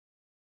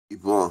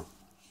People,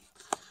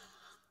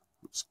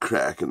 it's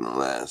cracking the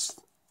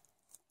last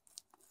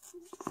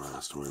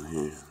one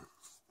here.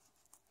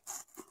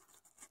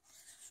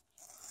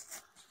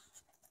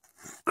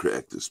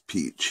 Crack this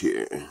peach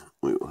here.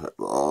 We will have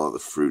all the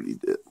fruity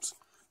dips.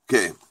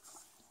 Okay.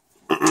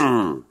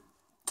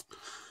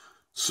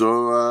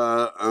 So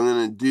I'm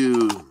gonna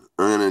do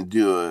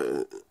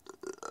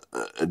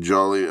a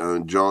Jolly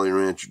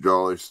Rancher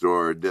Dollar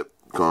Store dip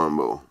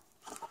combo.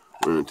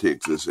 We're gonna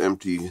take this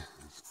empty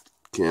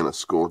can of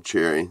Skol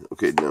Cherry.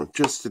 Okay, now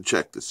just to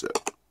check this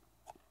out.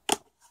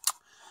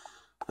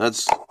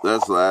 That's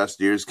last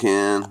year's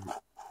can.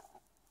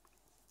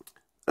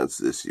 That's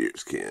this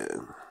year's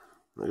can.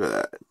 Look at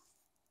that.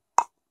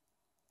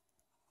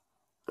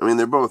 I mean,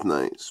 they're both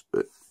nice,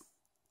 but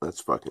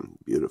that's fucking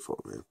beautiful,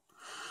 man.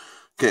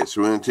 Okay, so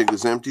we're going to take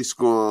this empty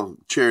Skol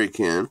Cherry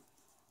can,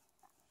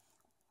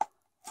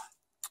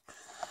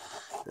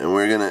 and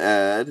we're going to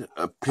add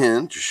a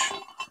pinch.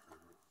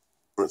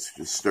 Let's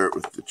just start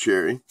with the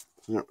cherry.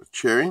 Start with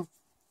cherry.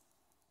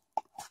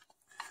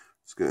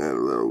 Just going to add a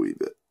little wee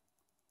bit.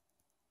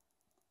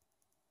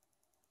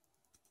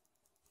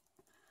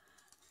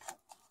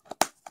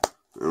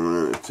 And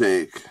we're going to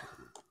take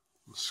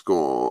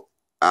Skol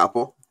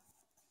Apple.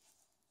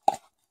 A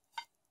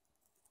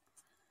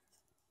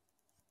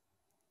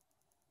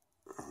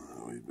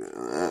wee bit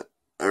of that.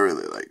 I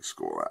really like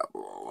Skol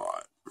Apple a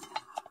lot.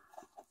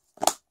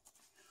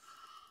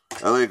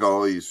 I like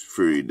all these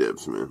fruity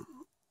dips, man.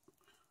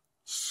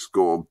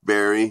 Skol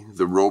Berry,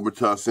 the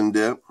Robitussin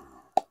dip.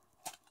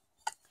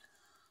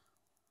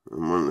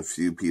 I'm one of the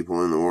few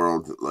people in the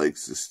world that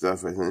likes this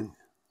stuff, I think.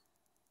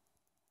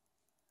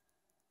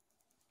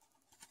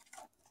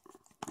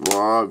 Well,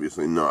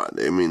 obviously not.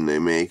 I mean, they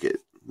make it.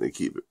 They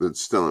keep it.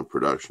 It's still in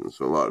production,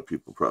 so a lot of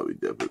people probably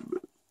dip it,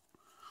 but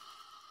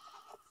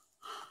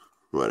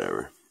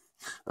whatever.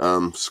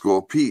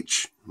 Skol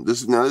Peach.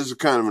 This is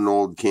kind of an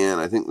old can.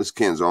 I think this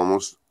can's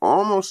almost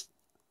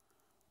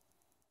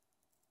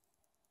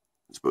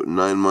it's about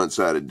 9 months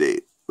out of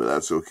date, but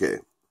that's okay,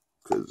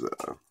 because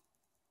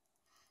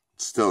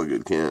it's still a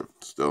good can.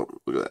 Still,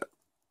 look at that.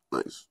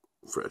 Nice,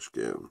 fresh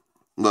can.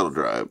 A little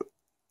dry, but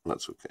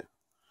that's okay.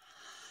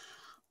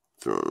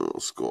 Throw in a little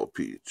Skol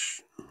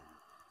Peach.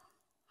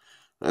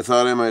 I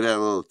thought I might have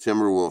a little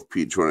Timberwolf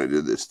Peach when I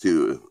did this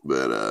too,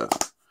 but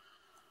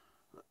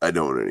I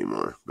don't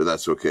anymore. But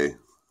that's okay.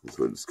 So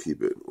we'll just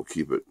keep it. We'll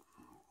keep it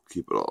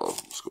all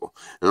Skol.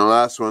 And the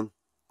last one,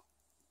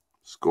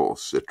 Skol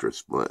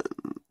Citrus Blend.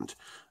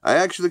 I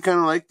actually kind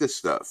of like this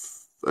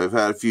stuff. I've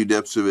had a few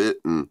dips of it,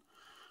 and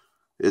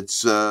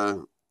it's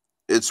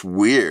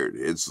weird.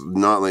 It's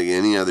not like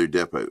any other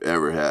dip I've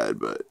ever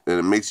had, and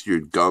it makes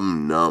your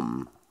gum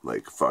numb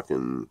like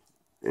fucking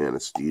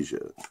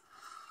anesthesia.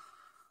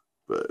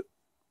 But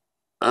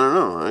I don't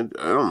know.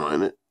 I don't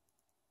mind it.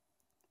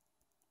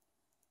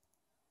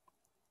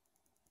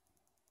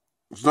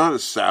 It's not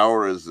as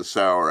sour as the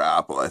sour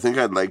apple. I think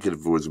I'd like it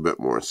if it was a bit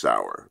more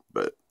sour,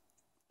 but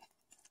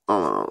I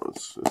don't know.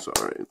 It's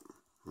all right.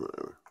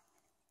 Whatever.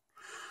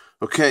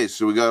 Okay,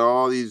 so we got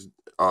all these.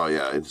 Oh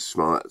yeah, I just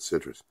smell that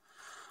citrus.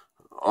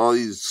 All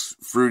these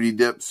fruity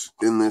dips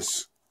in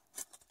this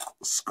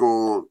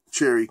Skol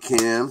Cherry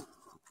can.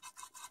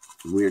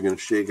 We are going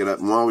to shake it up.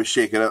 And while we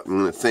shake it up, I'm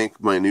going to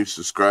thank my new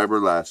subscriber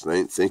last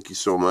night. Thank you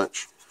so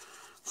much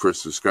for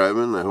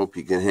subscribing. I hope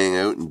you can hang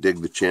out and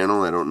dig the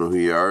channel. I don't know who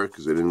you are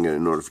because I didn't get a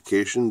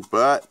notification,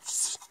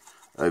 but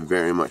I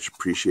very much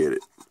appreciate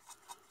it.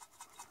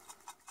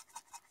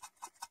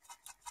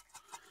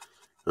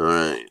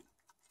 Alright.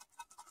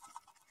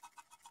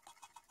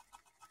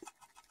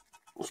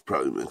 It's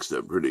probably mixed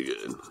up pretty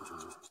good.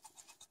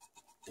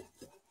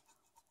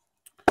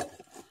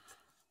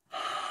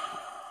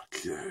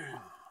 Okay.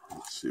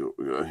 Let's see what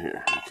we got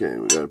here. Okay,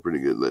 we got a pretty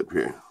good lip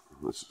here.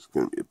 This is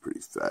going to be a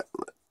pretty fat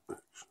lip,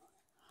 actually.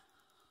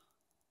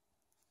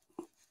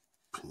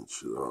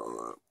 Pinch it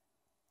all up.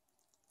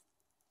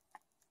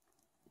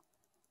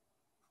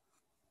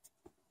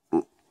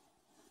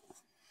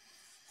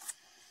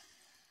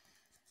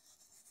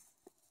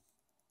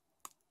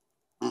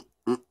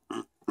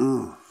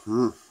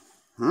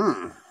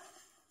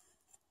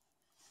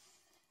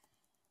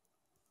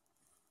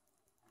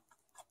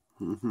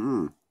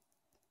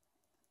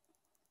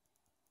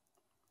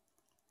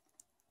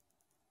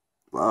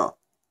 Wow.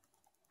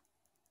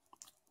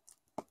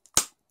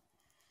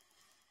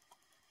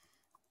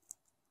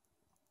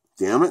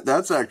 Damn it,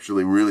 that's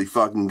actually really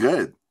fucking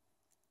good.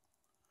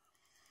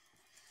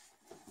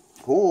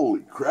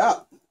 Holy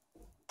crap.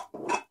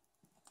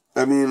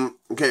 I mean,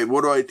 okay,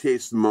 what do I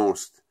taste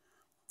most?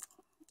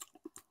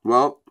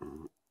 Well,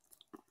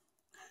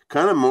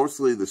 kind of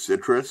mostly the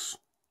citrus.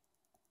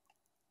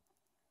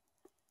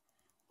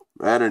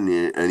 I had an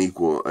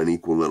equal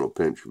little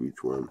pinch of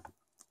each one.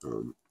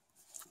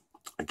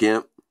 I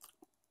can't.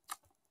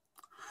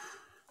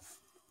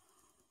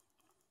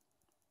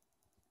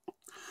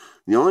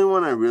 The only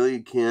one I really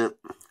can't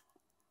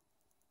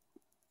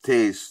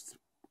taste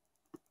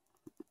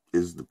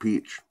is the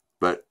peach,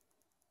 but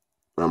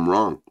I'm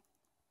wrong.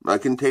 I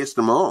can taste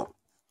them all.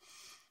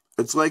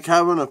 It's like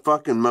having a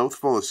fucking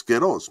mouthful of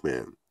Skittles,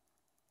 man.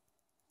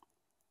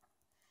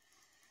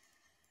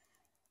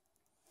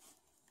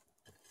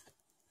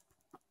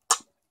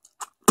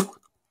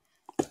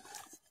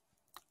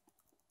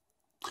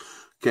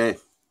 Okay,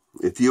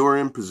 if you are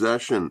in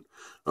possession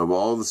of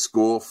all the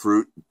school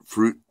fruit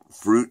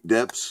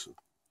dips,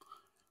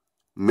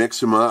 mix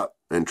them up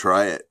and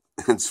try it.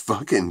 It's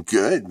fucking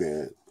good,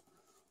 man.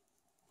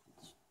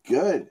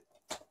 Good.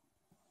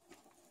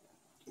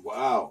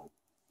 Wow.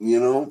 You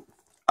know,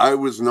 I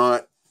was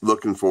not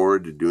looking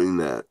forward to doing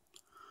that.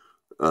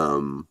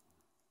 I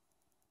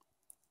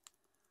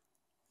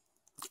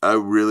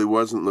really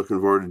wasn't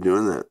looking forward to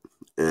doing that.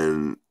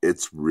 And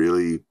it's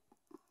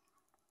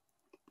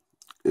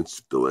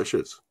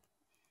delicious.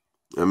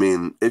 I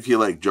mean, if you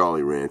like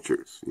Jolly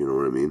Ranchers, you know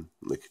what I mean?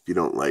 Like, if you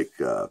don't like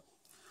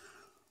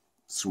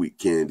sweet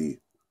candy,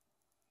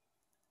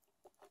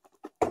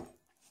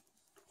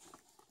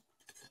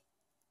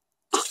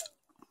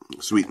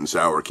 sweet and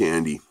sour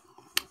candy,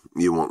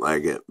 you won't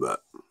like it,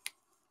 but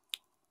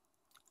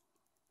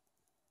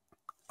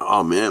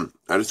oh man,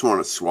 I just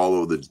want to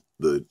swallow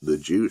the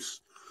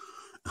juice.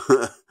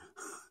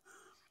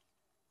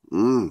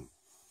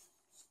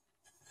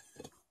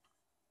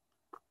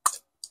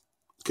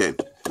 Okay,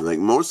 like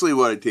mostly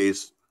what I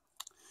taste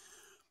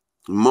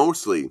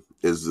mostly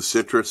is the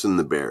citrus and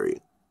the berry.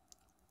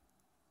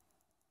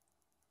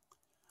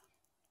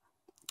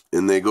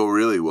 And they go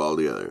really well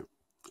together.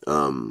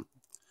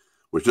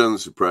 Which doesn't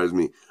surprise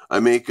me. I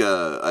make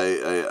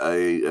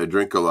I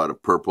drink a lot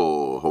of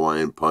purple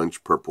Hawaiian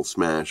punch, purple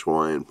smash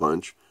Hawaiian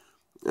punch,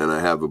 and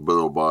I have a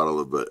little bottle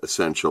of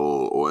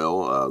essential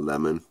oil,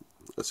 lemon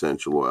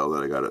essential oil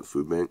that I got at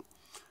Food Bank,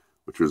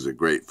 which was a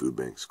great Food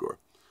Bank score.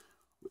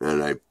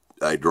 And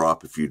I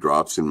drop a few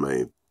drops in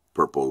my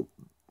purple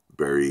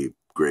berry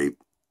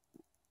grape,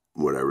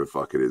 whatever the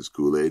fuck it is,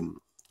 Kool-Aid.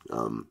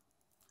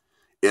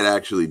 It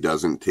actually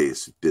doesn't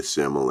taste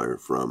dissimilar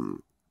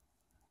from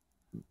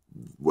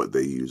what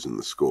they use in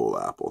the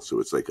Skol apple, so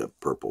it's like a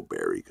purple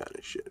berry kind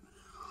of shit.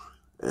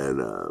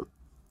 And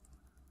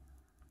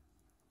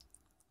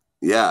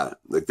yeah,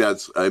 like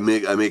that's I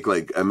make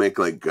like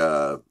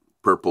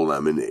purple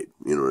lemonade,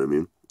 you know what I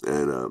mean?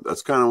 And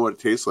that's kind of what it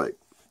tastes like.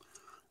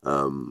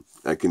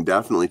 I can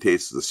definitely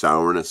taste the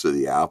sourness of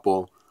the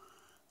apple.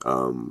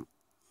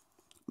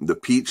 The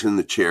peach and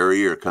the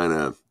cherry are kind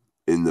of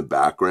in the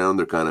background.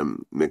 They're kind of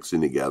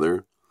mixing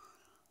together.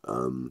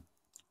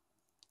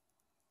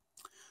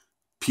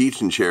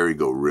 Peach and cherry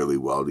go really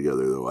well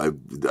together, though. I've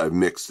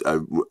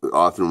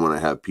often when I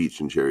have peach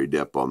and cherry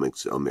dip, I'll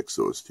mix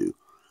those two.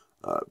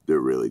 They're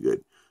really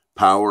good.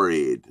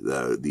 Powerade,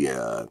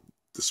 the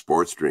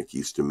sports drink,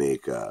 used to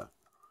make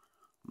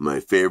my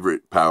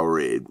favorite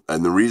Powerade,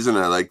 and the reason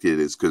I liked it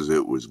is because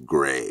it was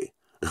gray.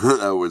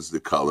 That was the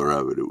color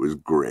of it. It was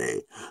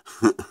gray.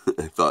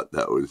 I thought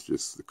that was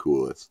just the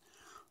coolest.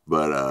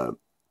 But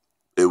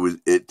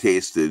it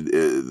tasted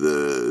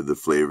the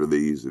flavor they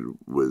used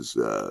was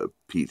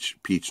peach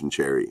and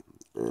cherry,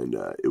 and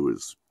it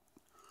was.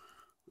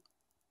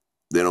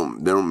 They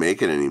don't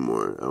make it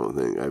anymore. I don't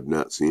think. I've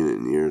not seen it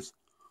in years,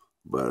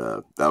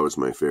 but that was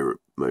my favorite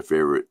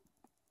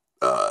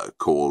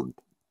cold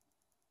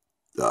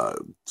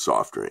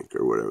soft drink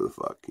or whatever the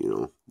fuck, you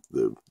know,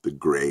 the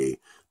gray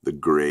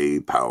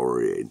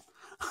Powerade.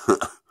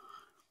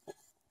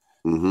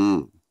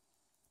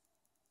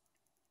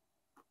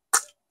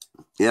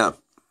 Yeah,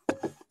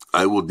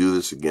 I will do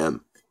this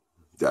again.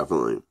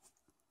 Definitely.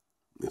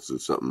 This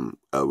is something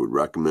I would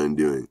recommend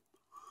doing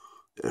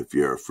if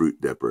you're a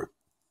fruit dipper.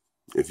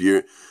 If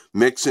you're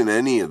mixing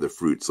any of the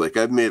fruits, like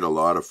I've made a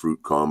lot of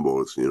fruit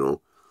combos, you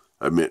know.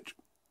 I've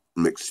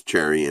mixed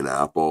cherry and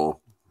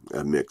apple.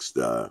 I've mixed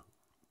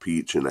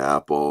peach and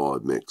apple.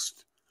 I've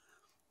mixed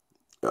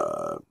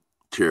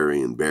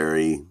cherry and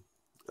berry.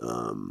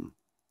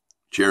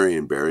 Cherry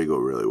and berry go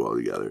really well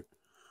together.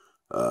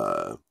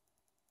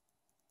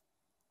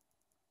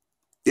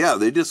 Yeah,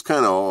 they just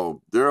kind of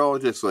they're all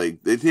just like,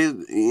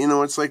 you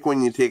know, it's like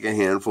when you take a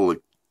handful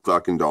of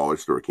fucking dollar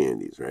store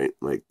candies, right?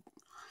 Like,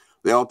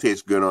 they all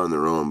taste good on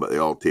their own, but they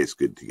all taste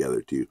good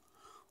together too.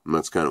 And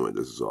that's kind of what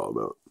this is all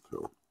about.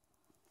 So,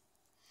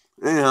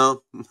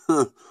 anyhow,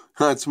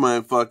 that's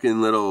my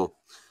fucking little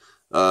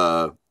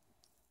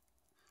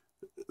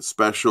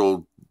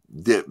special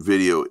dip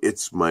video.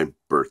 It's my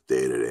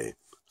birthday today.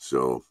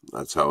 So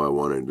that's how I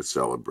wanted to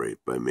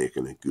celebrate, by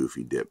making a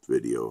goofy dip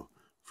video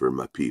for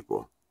my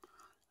people.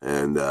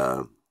 And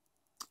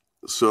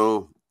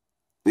so,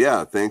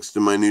 yeah, thanks to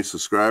my new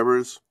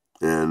subscribers.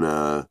 And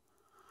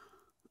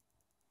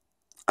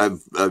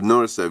I've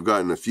noticed I've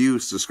gotten a few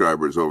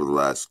subscribers over the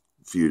last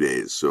few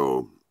days.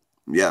 So,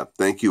 yeah,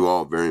 thank you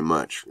all very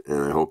much.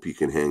 And I hope you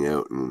can hang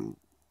out and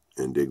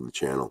dig the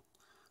channel.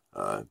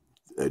 I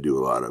do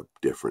a lot of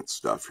different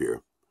stuff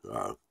here.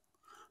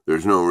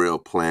 There's no real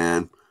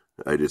plan.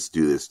 I just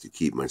do this to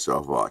keep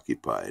myself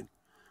occupied.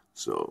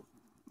 So,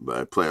 but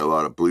I play a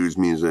lot of blues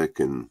music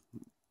and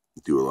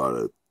do a lot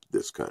of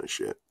this kind of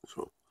shit.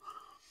 So,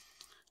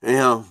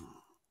 anyhow,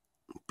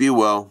 be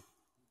well,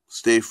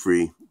 stay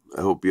free.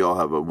 I hope you all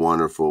have a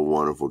wonderful,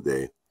 wonderful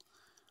day.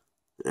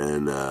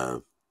 And,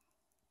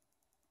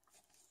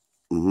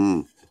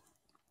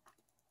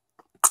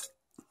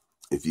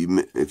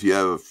 if you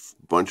have a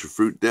bunch of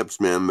fruit dips,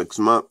 man, mix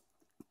them up.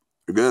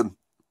 They're good.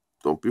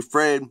 Don't be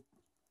afraid.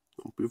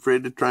 Don't be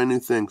afraid to try new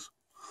things.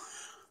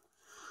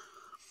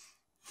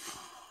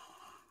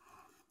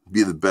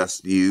 Be the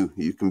best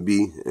you can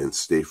be and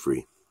stay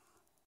free.